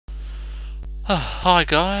Hi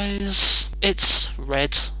guys, it's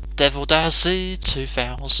Red Devil Dazzy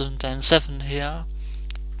 2007 here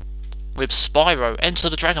with Spyro. Enter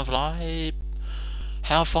the Dragonfly.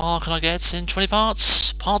 How far can I get in 20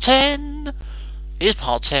 parts? Part 10? It is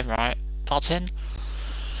part 10, right? Part 10?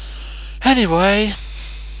 Anyway,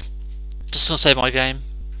 just gonna save my game.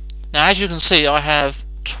 Now, as you can see, I have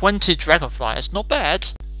 20 Dragonflies. Not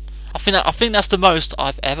bad. I think that's the most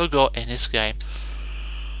I've ever got in this game.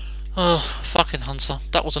 Oh, fucking hunter.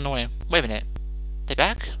 That was annoying. Wait a minute. They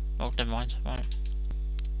back? Oh, never mind.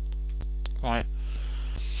 Right,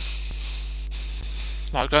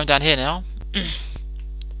 going down here now.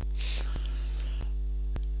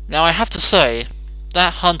 Now, I have to say,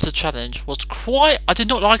 that hunter challenge was quite... I did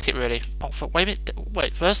not like it, really. Oh, wait a minute.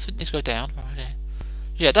 Wait, first we need to go down. Okay.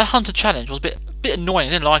 Yeah, that hunter challenge was a bit annoying.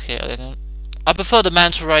 I didn't like it. I prefer the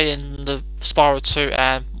manta ray in the Spyro 2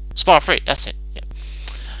 and Spyro 3. That's it. Yeah.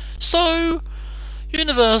 So,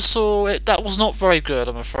 Universal, that was not very good,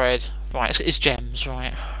 I'm afraid. Right, it's gems,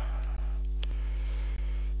 right.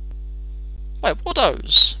 Wait, what are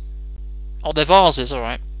those? Oh, they're vases,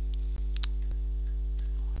 alright.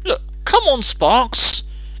 Look, come on, Sparks!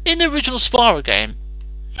 In the original Spyro game,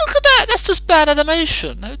 look at that! That's just bad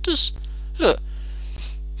animation. Just look.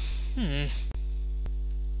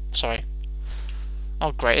 Sorry.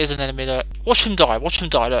 Oh, great, there's an enemy there. Watch him die,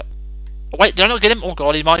 look. Oh, wait, did I not get him? Oh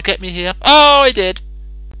god, he might get me here. Oh, he did!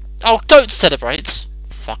 Oh, don't celebrate,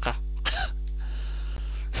 fucker.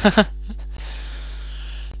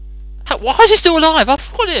 Why is he still alive?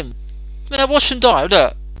 I've got him. I mean, I watched him die.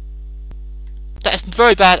 Look, that's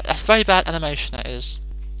very bad. That's very bad animation. That is.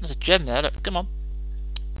 There's a gem there. Look, come on.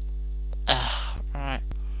 Right.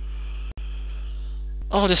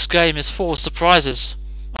 Oh, this game is full of surprises.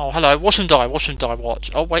 Oh, hello. Watch him die. Watch him die.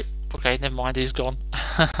 Watch. Oh, wait. Okay, never mind. He's gone.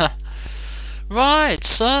 Right.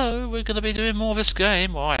 So we're gonna be doing more of this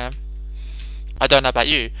game. Well, I am. I don't know about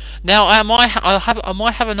you. Now, I might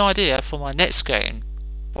have an idea for my next game.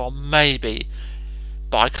 Well, maybe,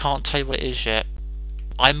 but I can't tell you what it is yet.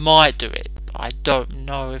 I might do it, but I don't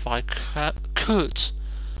know if I could.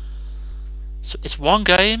 So it's one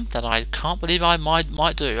game that I can't believe I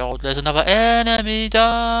might do. Oh, there's another enemy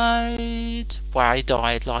died. Wow, he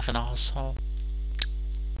died like an asshole.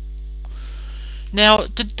 Now,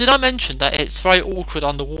 did I mention that it's very awkward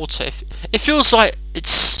underwater? It feels like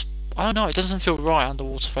it's... I don't know, it doesn't feel right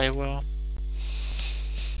underwater very well.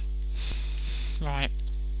 Right.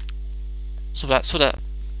 So that.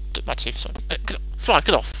 My teeth, sorry.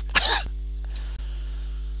 Get off.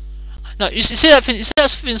 No, you see that thing? You see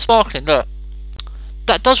that thing sparkling? Look.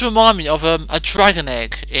 That does remind me of a dragon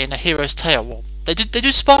egg in A Hero's Tale. Well, they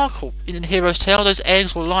do sparkle in A Hero's Tale. Those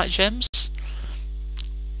eggs were light gems.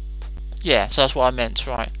 Yeah, so that's what I meant,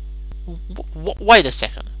 right? Wait a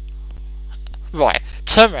second. Right,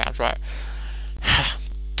 turn around, right.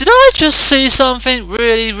 Did I just see something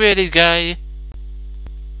really, really gay?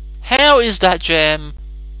 How is that gem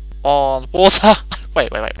on water?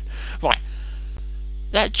 wait. Right.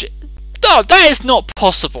 No, that is not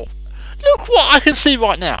possible. Look what I can see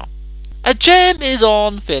right now. A gem is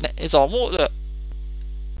on water.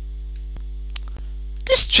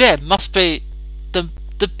 This gem must be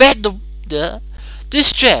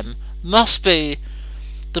this gem must be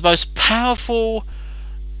the most powerful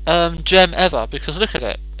gem ever, because look at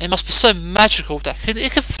it. It must be so magical that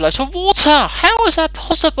it can float on water. How is that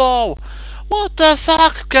possible? What the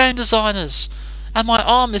fuck, game designers? And my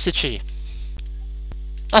arm is itchy.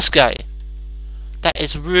 That's gay. That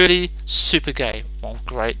is really super gay. Oh,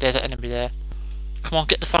 great. There's an enemy there. Come on,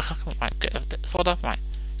 get the fuck up. Right, get the fodder. Right.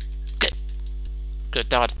 Get. Good,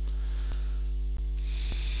 died.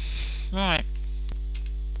 Right.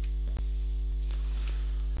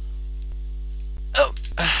 Oh.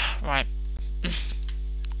 Right.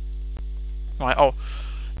 Right. Oh.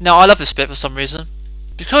 Now I love this bit for some reason,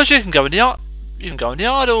 because you can go in the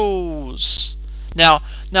idols. Now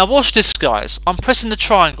watch this, guys. I'm pressing the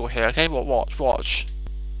triangle here. Okay. Watch.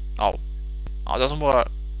 Oh, it doesn't work.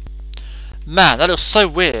 Man, that looks so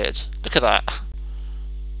weird. Look at that.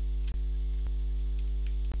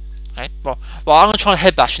 Okay. Well, I'm gonna try and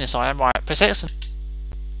head bash in this iron. Right. Press X and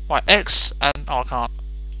X and I can't.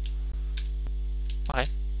 Okay.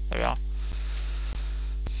 There we are.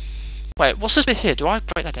 Wait, what's this bit here? Do I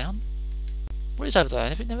break that down? What is over there?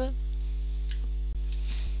 Anything there?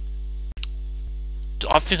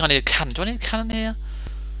 I think I need a cannon. Do I need a cannon here?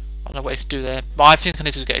 I don't know what you can do there, but I think I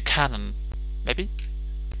need to get a cannon. Maybe?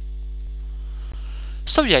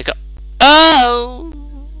 So yeah, oh!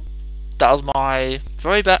 That was my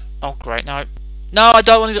very bad... Oh great, no, I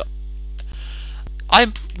don't want to go...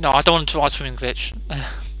 No, I don't want to try swimming glitch.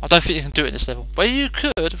 I don't think you can do it in this level, but you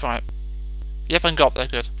could. Right. Yep, I can go up there.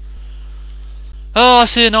 Good. Oh, I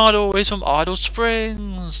see an idol. He's from Idle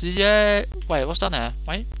Springs. Yeah. Wait, what's down there?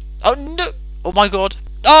 Wait. Oh no! Oh my god!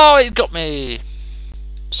 Oh, it got me.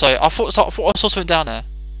 Sorry, I thought I saw something down there.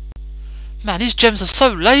 Man, these gems are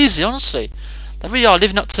so lazy. Honestly, they really are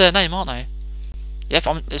living up to their name, aren't they? Yep,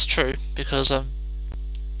 it's true because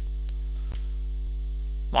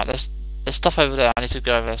Right, there's stuff over there. I need to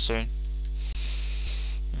go over there soon.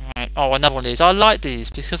 Right. Oh, another one of these. I like these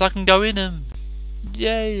because I can go in them.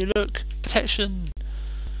 Yay! Look, protection.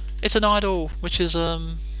 It's an idol, which is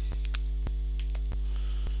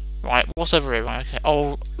Right, what's over here? Right, okay.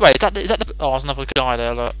 Oh, wait, is that the? Oh, there's another guy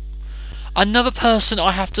there. Look, another person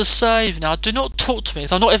I have to save. Now, do not talk to me,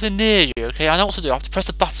 because I'm not even near you. Okay, I know what to do. I have to press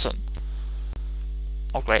the button.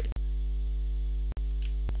 Oh, great.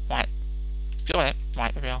 Right, got it.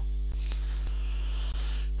 Right, here we are.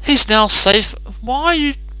 He's now safe. Why are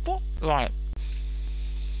you? What? Right.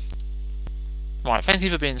 Right. Thank you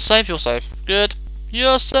for being safe. You're safe. Good.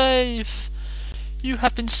 You're safe. You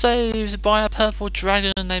have been saved by a purple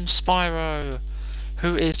dragon named Spyro,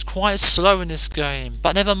 who is quite slow in this game.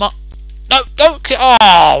 But never mind. No, don't kill.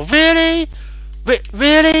 Oh, really?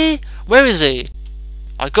 Really? Where is he?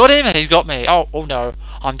 I got him and he got me. Oh no.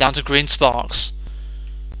 I'm down to green sparks.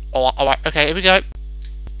 Oh, alright. Okay, here we go.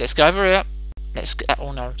 Let's go over here. Let's get.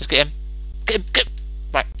 Oh no. Just get him. Get him. Get him.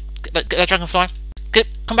 Right. Get that dragonfly.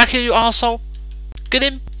 Come back here, you arsehole. Get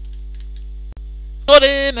him. Got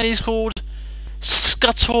him, and he's called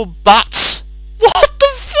Scuttlebutt. What the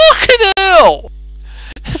fucking hell?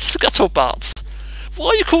 Scuttlebutt. Why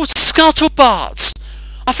are you called Scuttlebutt?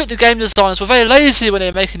 I think the game designers were very lazy when they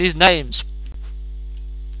were making these names.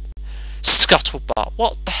 Scuttlebutt.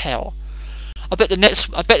 What the hell? I bet the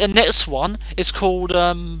next one is called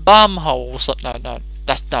Bumhole or something. No.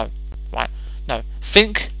 That's no. Right. No.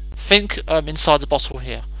 Think inside the bottle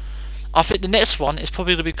here. I think the next one is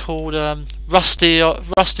probably going to be called Rusty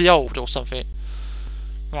Old or something.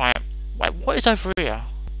 Right. Wait, what is over here?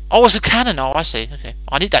 Oh, it's a cannon. Oh, I see. Okay.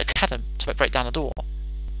 I need that cannon to break down the door.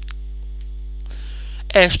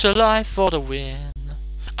 Extra life for the win.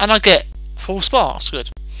 And I get full sparks.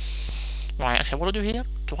 Good. Right. Okay. What do I do here?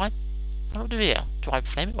 What do I do here? Do I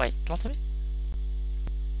flame it? Wait. Do I flame it?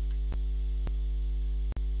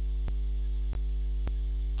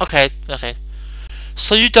 Okay.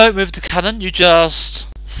 So you don't move the cannon, you just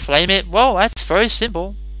flame it. Well, that's very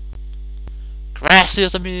simple.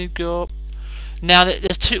 Gracias, amigo. Now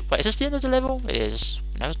there's two. Wait, is this the end of the level? It is.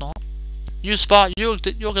 No, it's not. You Spark, you're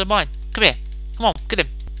gonna mine. Come here. Come on, get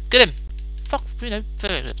him. Fuck, very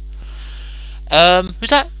good. Who's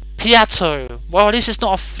that? Piatto. Well, at least it's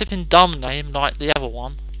not a flipping dumb name like the other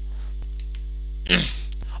one.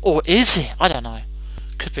 Or is it? I don't know.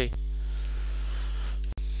 Could be.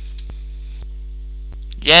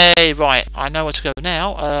 Yay, right, I know where to go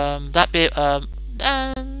now. That bit,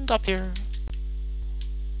 and up here.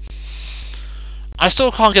 I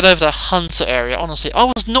still can't get over the hunter area, honestly. I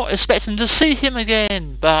was not expecting to see him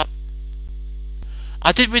again, but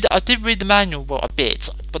I did read the manual, well, a bit,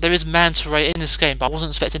 but there is manta ray in this game, but I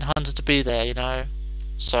wasn't expecting Hunter to be there, you know.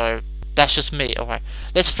 So, that's just me. Alright,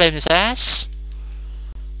 let's flame this ass.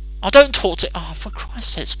 I don't talk to. Oh, for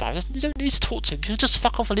Christ's sake, Spyro, you don't need to talk to him. You can just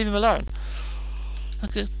fuck off and leave him alone.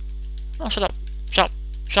 Okay. Oh, shut up. Shut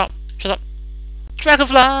up.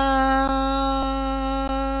 Dragonfly!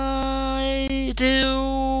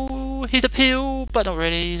 Deal! He's a pill, but not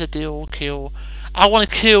really. He's a deal kill. I want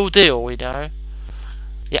to kill Deal, you know.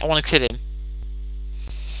 Yeah, I want to kill him.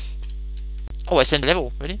 Oh, it's in the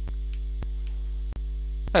level, really?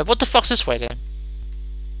 Wait, what the fuck's this way then?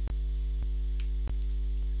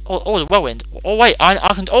 Oh, the whirlwind. Oh, wait,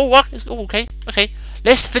 I can. Oh, what? Oh, okay.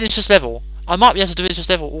 Let's finish this level. I might be able to finish this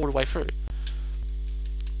level all the way through.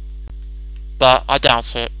 But I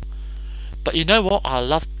doubt it. But you know what? I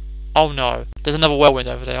love. Oh no, there's another whirlwind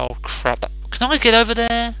over there. Oh crap! Can I get over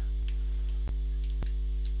there?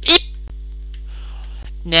 Eep.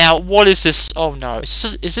 Now, what is this? Oh no,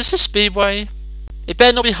 is this a speedway? It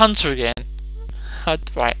better not be Hunter again.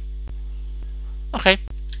 Right. Okay.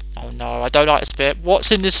 Oh no, I don't like this bit.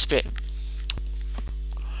 What's in this bit?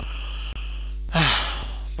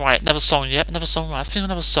 Right, another song yet. Another song. Right, I think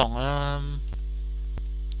another song.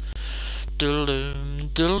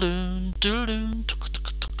 Doodle-doom, doodle-doom, doodle-doom.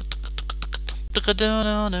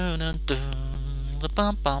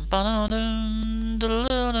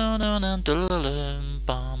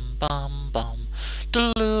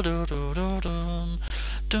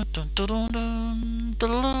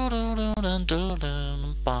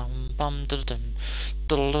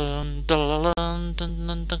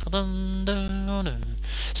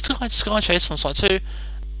 Sky Chase from Sonic 2.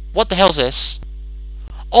 What the hell's this?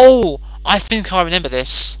 Oh, I think I remember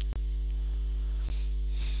this.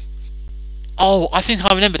 Oh, I think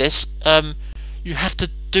I remember this. You have to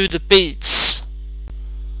do the beats,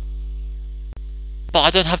 but I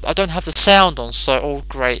don't have the sound on. So, oh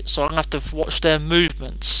great. So I'm gonna have to watch their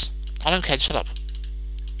movements. I don't care. Shut up.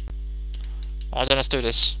 I don't have to do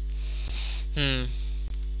this.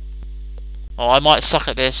 Oh, I might suck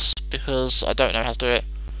at this because I don't know how to do it.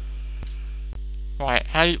 Right,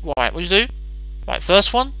 right, what do you do? Right,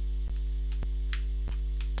 first one.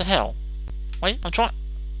 The hell? Wait, I'm trying.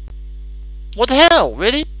 What the hell?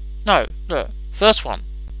 Really? No, look. First one.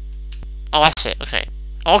 Oh, that's it. Okay.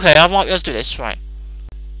 Okay, I might be able to do this. Right.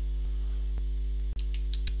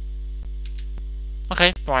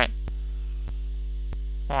 Okay, right.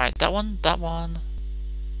 Right, that one,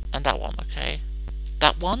 and that one. Okay.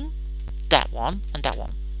 That one, and that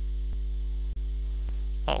one.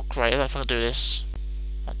 Oh, great. I don't know if I can do this.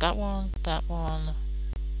 Right, that one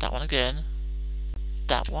again.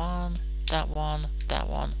 That one, that one, that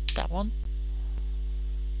one, that one.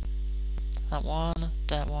 That one,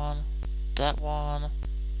 that one, that one,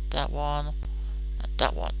 that one, and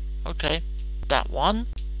that one. Okay. That one,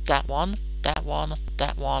 that one, that one,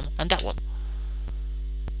 that one, and that one.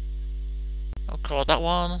 Oh god, that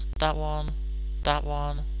one, that one, that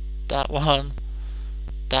one, that one,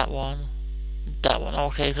 that one, that one.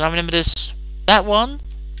 Okay, can I remember this? That one,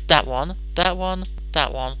 that one, that one,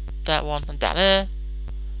 that one, that one, and that there.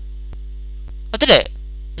 I did it!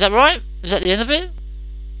 Is that right? Is that the end of it?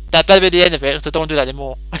 That better be the end of it, because I don't want to do that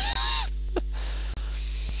anymore.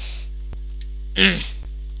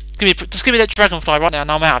 Just give me that Dragonfly right now,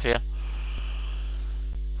 and I'm out of here.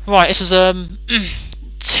 Right, this is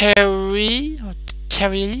Terry.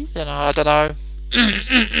 I don't know.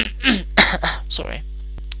 Sorry.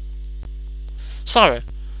 Spyro.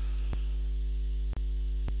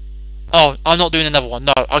 Oh, I'm not doing another one.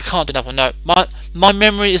 No, I can't do another one. No, my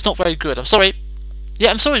memory is not very good. I'm sorry. Yeah,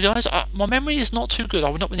 I'm sorry, guys. My memory is not too good. I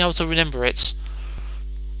would not be able to remember it.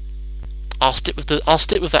 I'll stick with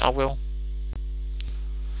that. I will.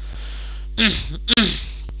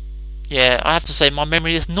 Yeah, I have to say my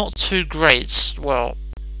memory is not too great. Well,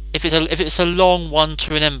 if it's a long one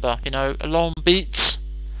to remember, you know, a long beat,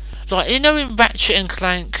 like you know in Ratchet and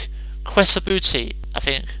Clank Quest for Booty, I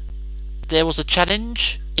think there was a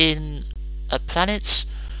challenge in a planet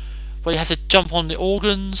where you have to jump on the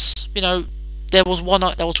organs. You know, there was one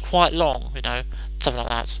that was quite long. You know, something like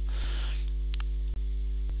that.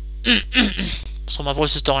 So my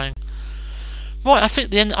voice is dying. Right, I think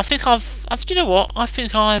the end. I think I've. You know what? I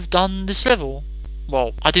think I've done this level.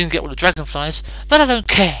 Well, I didn't get all the dragonflies, but I don't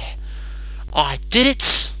care. I did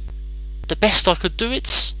it. The best I could do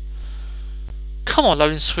it. Come on,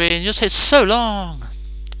 loading screen. You take so long.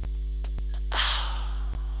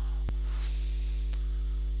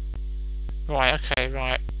 Right. Okay.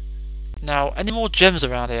 Right. Now, any more gems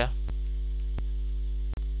around here?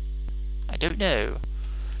 I don't know.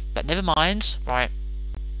 But never mind. Right.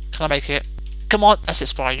 Can I make it? Come on, that's it,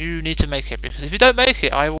 Spy. You need to make it, because if you don't make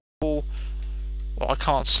it, I will... Well, I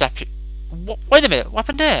can't slap you. What? Wait a minute, what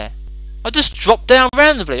happened there? I just dropped down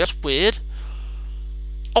randomly. That's weird.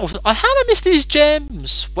 Oh, how did I miss these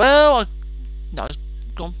gems? Well, no,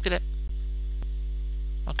 go on, get it.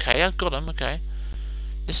 Okay, I got them. Okay,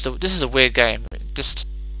 this is a weird game. Just...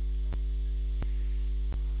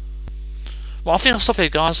 Well, I think I'll stop here,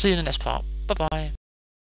 guys. See you in the next part. Bye bye.